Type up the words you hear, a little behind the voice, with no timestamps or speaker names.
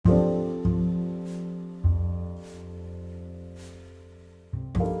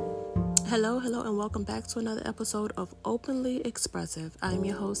Hello, and welcome back to another episode of Openly Expressive. I'm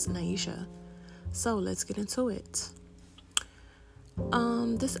your host, Naisha. So let's get into it.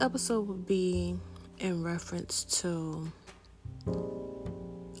 This episode will be in reference to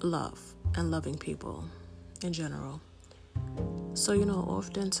love and loving people in general. So,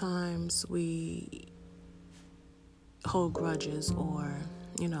 oftentimes we hold grudges or,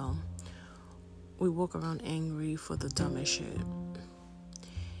 we walk around angry for the dumbest shit.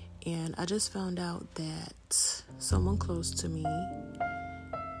 And I just found out that someone close to me,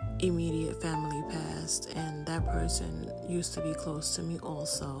 immediate family passed, and that person used to be close to me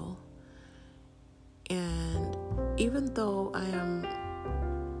also. And even though I am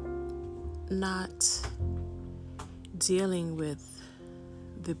not dealing with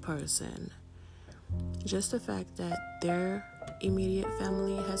the person, just the fact that their immediate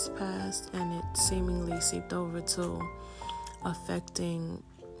family has passed and it seemingly seeped over to affecting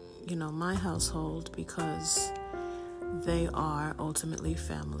my household because they are ultimately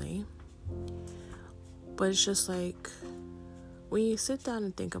family. But it's just like, when you sit down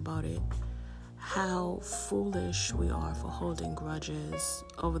and think about it, how foolish we are for holding grudges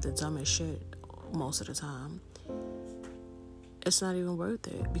over the dumbest shit most of the time. It's not even worth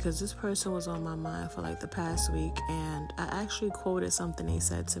it, because this person was on my mind for the past week, and I actually quoted something they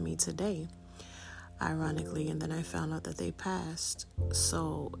said to me today, ironically, and then I found out that they passed.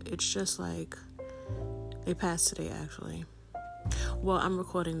 So it's just like, they passed today actually. Well, I'm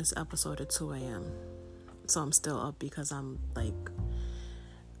recording this episode at 2 a.m. so I'm still up because I'm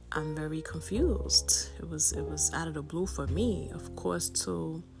very confused. It was out of the blue for me. Of course,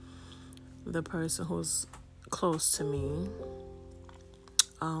 to the person who's close to me,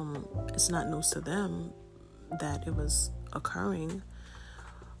 it's not news to them that it was occurring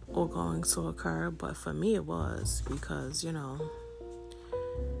or going to occur, but for me it was, because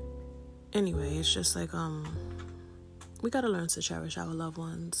anyway, it's just like we gotta learn to cherish our loved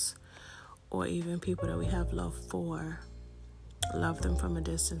ones, or even people that we have love for. Love them from a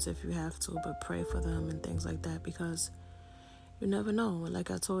distance if you have to, but pray for them and things like that, because you never know.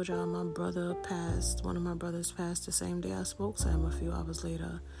 Like I told y'all, one of my brothers passed the same day I spoke to him, a few hours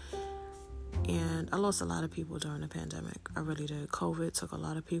later. And I lost a lot of people during the pandemic. I really did. COVID took a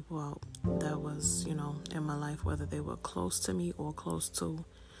lot of people out that was, in my life, whether they were close to me or close to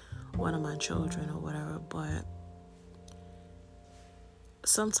one of my children or whatever. But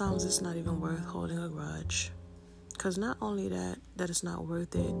sometimes it's not even worth holding a grudge. Because not only that it's not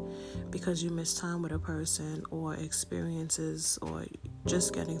worth it because you miss time with a person or experiences or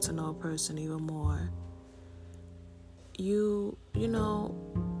just getting to know a person even more.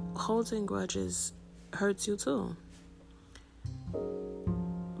 Holding grudges hurts you too.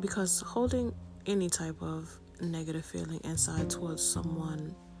 Because holding any type of negative feeling inside towards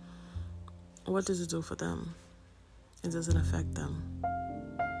someone, what does it do for them? It doesn't affect them.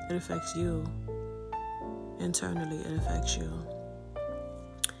 It affects you. Internally, it affects you.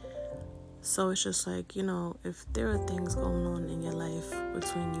 So it's just like, if there are things going on in your life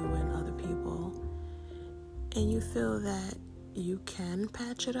between you and other people, and you feel that you can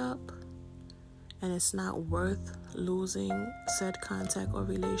patch it up, and it's not worth losing said contact or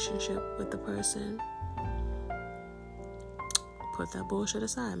relationship with the person, put that bullshit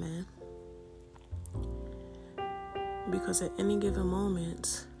aside, man. Because at any given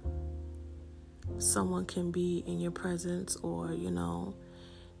moment, someone can be in your presence or, in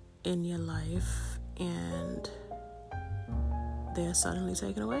your life, and they're suddenly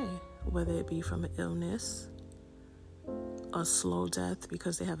taken away, whether it be from an illness, a slow death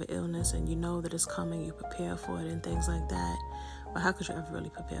because they have an illness and you know that it's coming, you prepare for it and things like that. But how could you ever really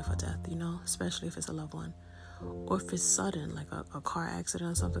prepare for death, especially if it's a loved one? Or if it's sudden, like a car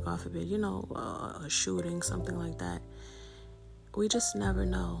accident or something, God forbid, a shooting, something like that. We just never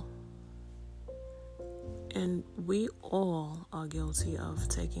know. And we all are guilty of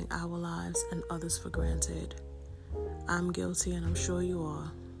taking our lives and others for granted. I'm guilty, and I'm sure you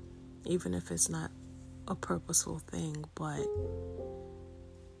are, even if it's not a purposeful thing. But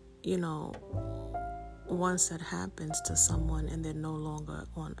once that happens to someone and they're no longer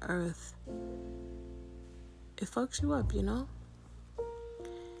on earth, it fucks you up,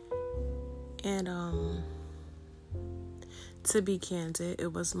 And to be candid,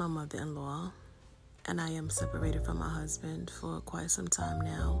 it was my mother-in-law, and I am separated from my husband for quite some time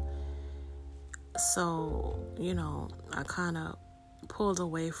now. So, I kind of pulled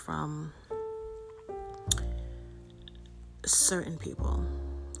away from certain people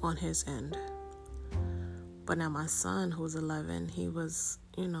on his end. But now my son, who's 11, he was,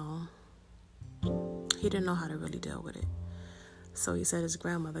 he didn't know how to really deal with it. So he said his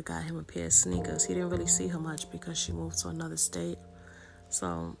grandmother got him a pair of sneakers. He didn't really see her much because she moved to another state.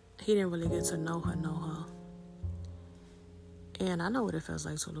 So he didn't really get to know her. And I know what it feels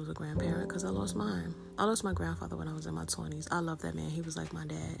like to lose a grandparent because I lost mine. I lost my grandfather when I was in my 20s. I love that man. He was like my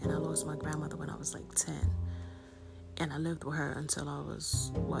dad. And I lost my grandmother when I was like 10. And I lived with her until I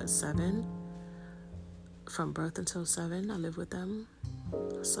was, 7? From birth until 7, I lived with them.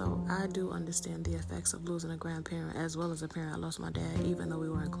 So I do understand the effects of losing a grandparent as well as a parent. I lost my dad even though we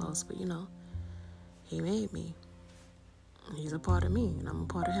weren't close. But, he made me. He's a part of me and I'm a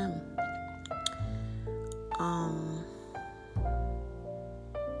part of him.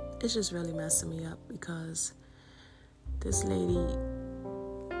 It's just really messing me up because this lady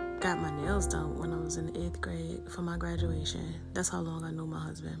got my nails done when I was in the 8th grade for my graduation. That's how long I knew my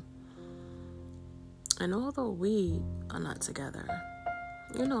husband. And although we are not together,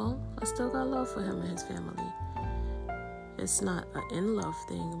 I still got love for him and his family. It's not an in-love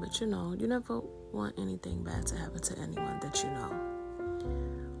thing, but you never want anything bad to happen to anyone that you know,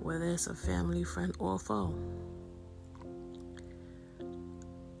 whether it's a family, friend, or foe.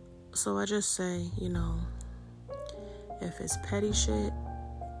 So I just say, if it's petty shit,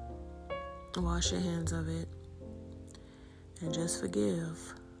 wash your hands of it and just forgive.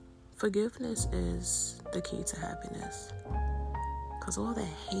 Forgiveness is the key to happiness. Because all that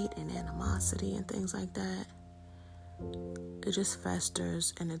hate and animosity and things like that, it just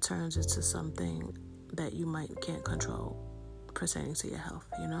festers and it turns into something that you can't control pertaining to your health,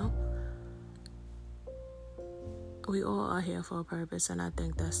 We all are here for a purpose, and I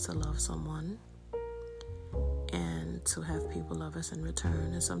think that's to love someone and to have people love us in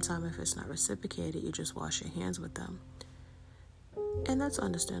return. And sometimes if it's not reciprocated, you just wash your hands with them. And that's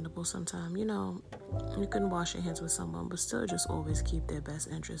understandable sometimes. You can wash your hands with someone, but still just always keep their best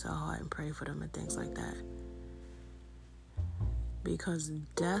interests at heart and pray for them and things like that. Because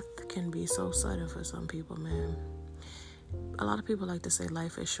death can be so sudden for some people, man. A lot of people like to say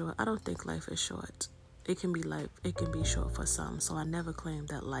life is short. I don't think life is short. It can be short for some. So I never claim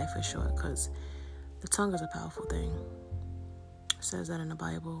that life is short because the tongue is a powerful thing. It says that in the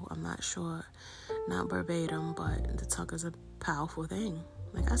Bible. I'm not sure, not verbatim, but the tongue is a powerful thing.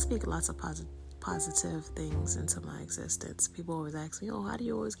 Like I speak lots of positive things into my existence. People always ask me, how do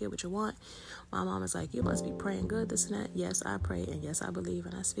you always get what you want? My mom is like, you must be praying good, this and that. Yes, I pray, and yes, I believe,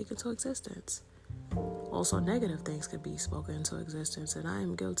 and I speak into existence. Also, negative things could be spoken into existence, and I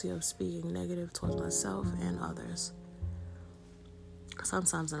am guilty of speaking negative towards myself and others.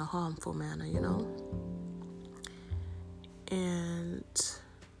 Sometimes in a harmful manner, And,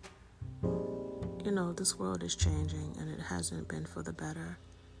 this world is changing, and it hasn't been for the better.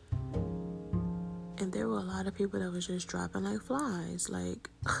 And there were a lot of people that was just dropping like flies, and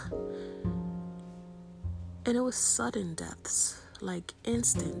it was sudden deaths, like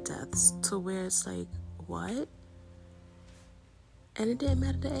instant deaths, to where it's like, what? And it didn't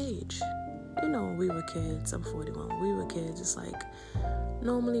matter the age. When we were kids, I'm 41, when we were kids, it's like,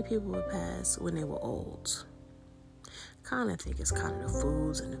 normally people would pass when they were old. Kind of think it's kind of the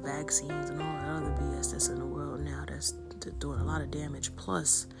foods and the vaccines and all that other BS that's in the world now that's doing a lot of damage.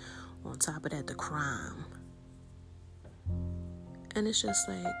 Plus, on top of that, the crime. And it's just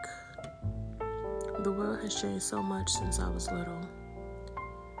like, the world has changed so much since I was little.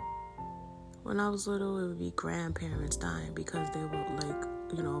 When I was little, it would be grandparents dying because they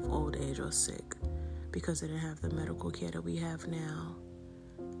were of old age or sick. Because they didn't have the medical care that we have now.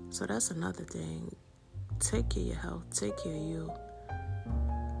 So that's another thing. Take care of your health. Take care of you.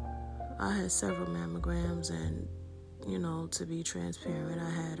 I had several mammograms and, to be transparent, I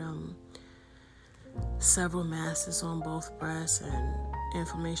had several masses on both breasts and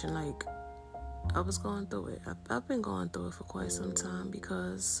inflammation. I was going through it. I've been going through it for quite some time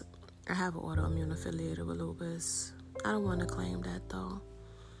because I have an autoimmune affiliated with lupus. I don't want to claim that though.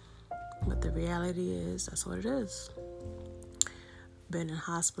 But the reality is, that's what it is. Been in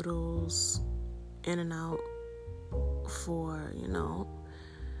hospitals, in and out for,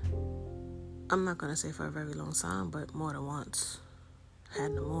 I'm not going to say for a very long time, but more than once.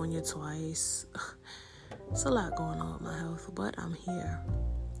 Had pneumonia twice. It's a lot going on with my health, but I'm here,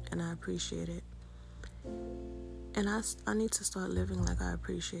 and I appreciate it. And I need to start living like I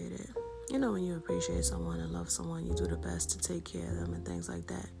appreciate it. When you appreciate someone and love someone, you do the best to take care of them and things like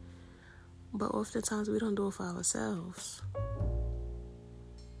that. But oftentimes we don't do it for ourselves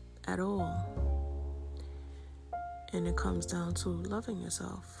at all. And it comes down to loving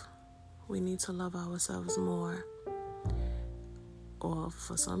yourself. We need to love ourselves more. Or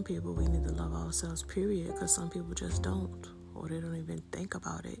for some people, we need to love ourselves, period, because some people just don't, or they don't even think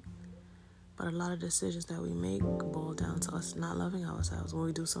about it. But a lot of decisions that we make boil down to us not loving ourselves. When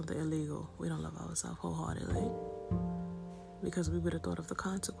we do something illegal, we don't love ourselves wholeheartedly, because we would have thought of the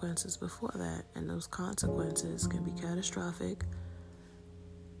consequences before that, and those consequences can be catastrophic.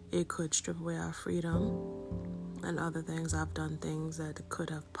 It could strip away our freedom and other things. I've done things that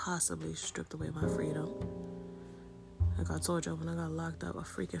could have possibly stripped away my freedom. Like I told you, when I got locked up, a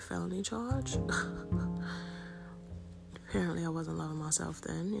freaking felony charge. Apparently I wasn't loving myself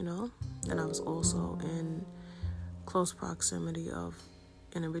then, and I was also in close proximity of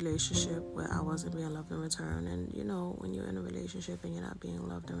in a relationship where I wasn't being loved in return. And when you're in a relationship and you're not being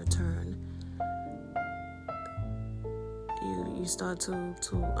loved in return, you start to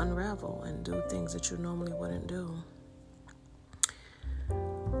unravel and do things that you normally wouldn't do.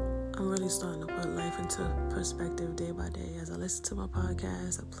 I'm really starting to put life into perspective day by day. As I listen to my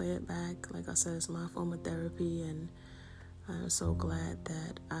podcast, I play it back. Like I said, it's my form of therapy, and I'm so glad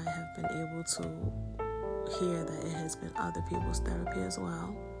that I have been able to hear that it has been other people's therapy as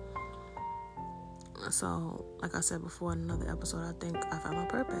well. So, like I said before in another episode, I think I found my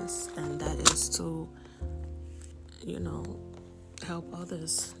purpose, and that is to, help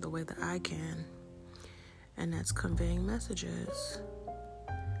others the way that I can, and that's conveying messages.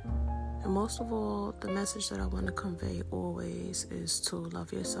 And most of all, the message that I want to convey always is to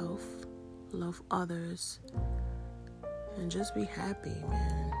love yourself, love others, and just be happy,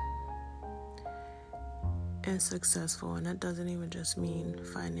 man, and successful. And that doesn't even just mean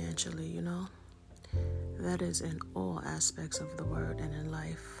financially, that is in all aspects of the word and in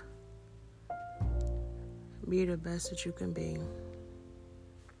life. Be the best that you can be,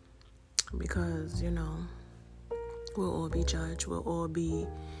 because we'll all be judged. We'll all be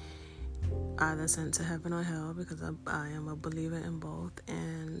either sent to heaven or hell, because I am a believer in both.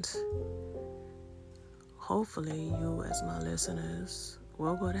 And hopefully you, as my listeners,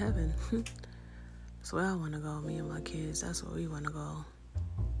 will go to heaven. That's where I want to go. Me and my kids, that's where we want to go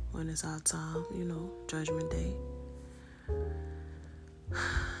when it's our time, Judgment Day.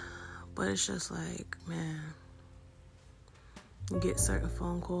 But it's just like, man, you get certain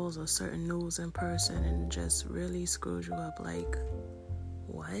phone calls or certain news in person and it just really screws you up. Like,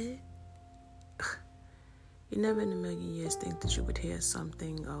 what? You never in a million years think that you would hear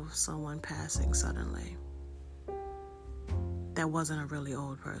something of someone passing suddenly that wasn't a really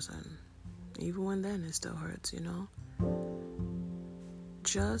old person. Even when then, it still hurts,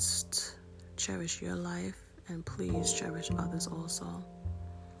 Just cherish your life, and please cherish others also.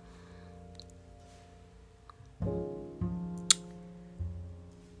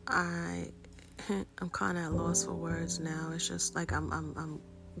 I'm kind of at loss for words now. It's just like I'm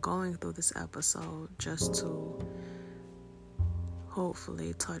going through this episode just to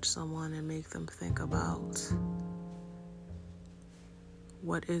hopefully touch someone and make them think about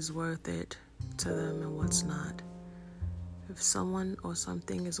what is worth it to them and what's not. If someone or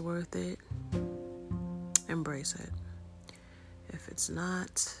something is worth it, embrace it. If it's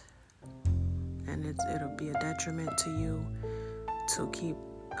not, and it'll be a detriment to you to keep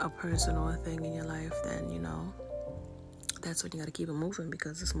a person or a thing in your life, then that's when you got to keep it moving,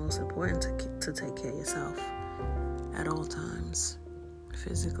 because it's most important to take care of yourself at all times,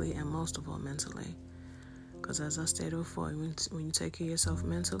 physically and most of all mentally. Because as I stated before, when you take care of yourself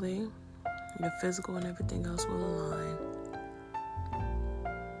mentally, your physical and everything else will align.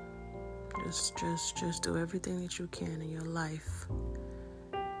 Just do everything that you can in your life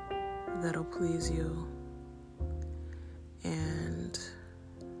that'll please you, and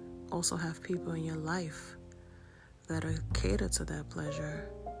also have people in your life that are catered to that pleasure.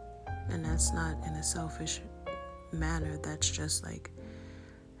 And that's not in a selfish manner. That's just like,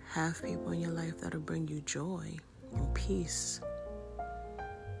 have people in your life that'll bring you joy and peace,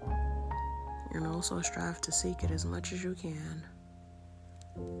 and also strive to seek it as much as you can,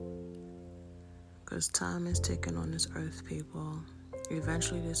 because time is ticking on this earth, people.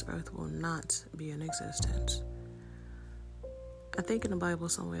 Eventually this earth will not be in existence. I think in the Bible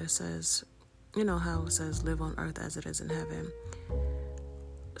somewhere it says, how it says live on earth as it is in heaven.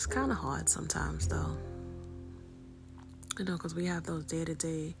 It's kind of hard sometimes though, because we have those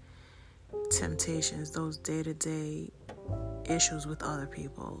day-to-day temptations, those day-to-day issues with other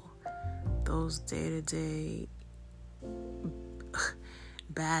people, those day-to-day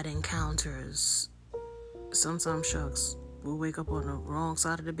bad encounters. Sometimes, shucks, we'll wake up on the wrong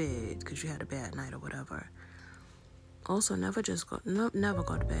side of the bed because you had a bad night or whatever. Also, never go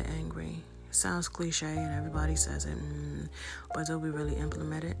to bed angry. It sounds cliche and everybody says it, but do we really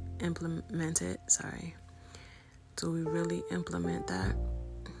implement it? Do we really implement that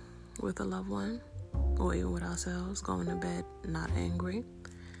with a loved one, or even with ourselves, going to bed not angry?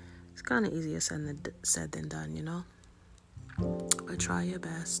 It's kind of easier said than done, you know? But try your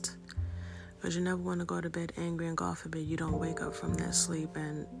best. Because you never want to go to bed angry, and God forbid you don't wake up from that sleep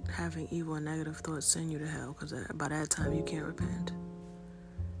and having evil and negative thoughts send you to hell. Because by that time you can't repent,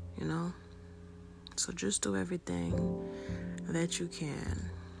 you know? So just do everything that you can.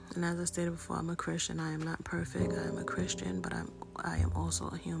 And as I stated before, I'm a Christian. I am not perfect. I am a Christian, but I am also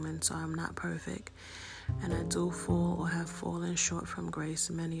a human, so I'm not perfect. And I do fall or have fallen short from grace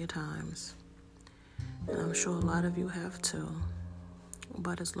many a times. And I'm sure a lot of you have too.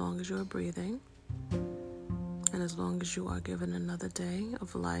 But as long as you're breathing, and as long as you are given another day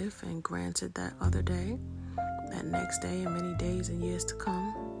of life and granted that other day, that next day and many days and years to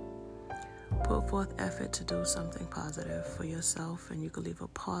come, put forth effort to do something positive for yourself, and you can leave a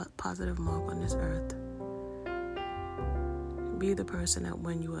positive mark on this earth. Be the person that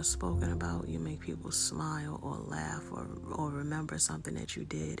when you are spoken about, you make people smile or laugh or remember something that you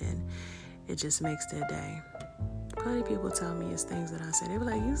did, and it just makes their day. Plenty of people tell me it's things that I say. They be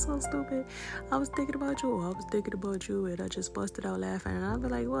like, "You so stupid. I was thinking about you," or "I was thinking about you," and I just busted out laughing. And I'll be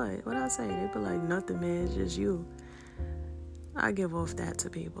like, "What? What I say?" They be like, "Nothing, man. It's just you." I give off that to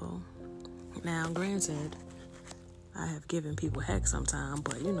people. Now, granted, I have given people heck sometime,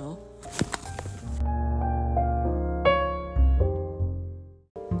 but you know.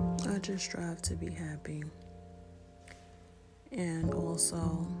 I just strive to be happy and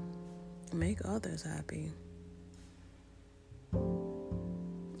also make others happy.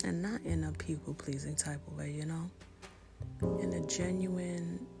 And not in a people-pleasing type of way, you know? In a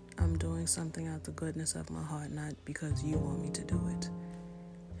genuine, I'm doing something out the goodness of my heart, not because you want me to do it.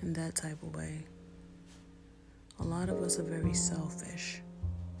 In that type of way. A lot of us are very selfish.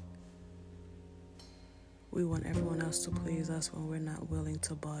 We want everyone else to please us when we're not willing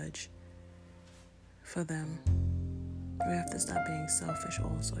to budge for them. We have to stop being selfish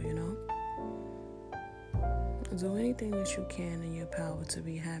also, you know? Do anything that you can in your power to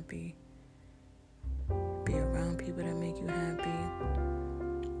be happy. Be around people that make you happy.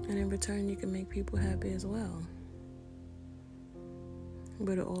 And in return, you can make people happy as well.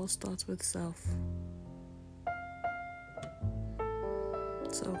 But it all starts with self.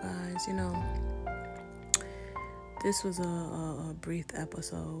 So guys, you know, this was a brief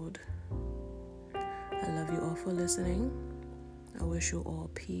episode. I love you all for listening. I wish you all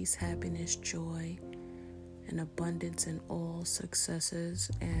peace, happiness, joy, and abundance in all successes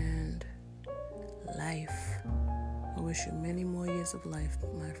and life. I wish you many more years of life,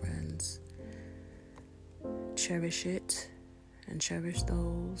 my friends. Cherish it and cherish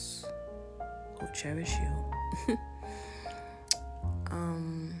those who cherish you.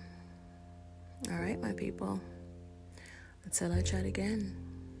 All right, my people. Until I chat again,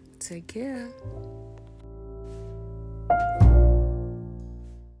 take care.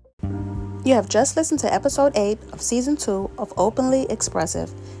 You have just listened to episode 8 of season 2 of Openly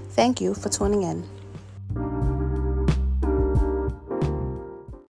Expressive. Thank you for tuning in.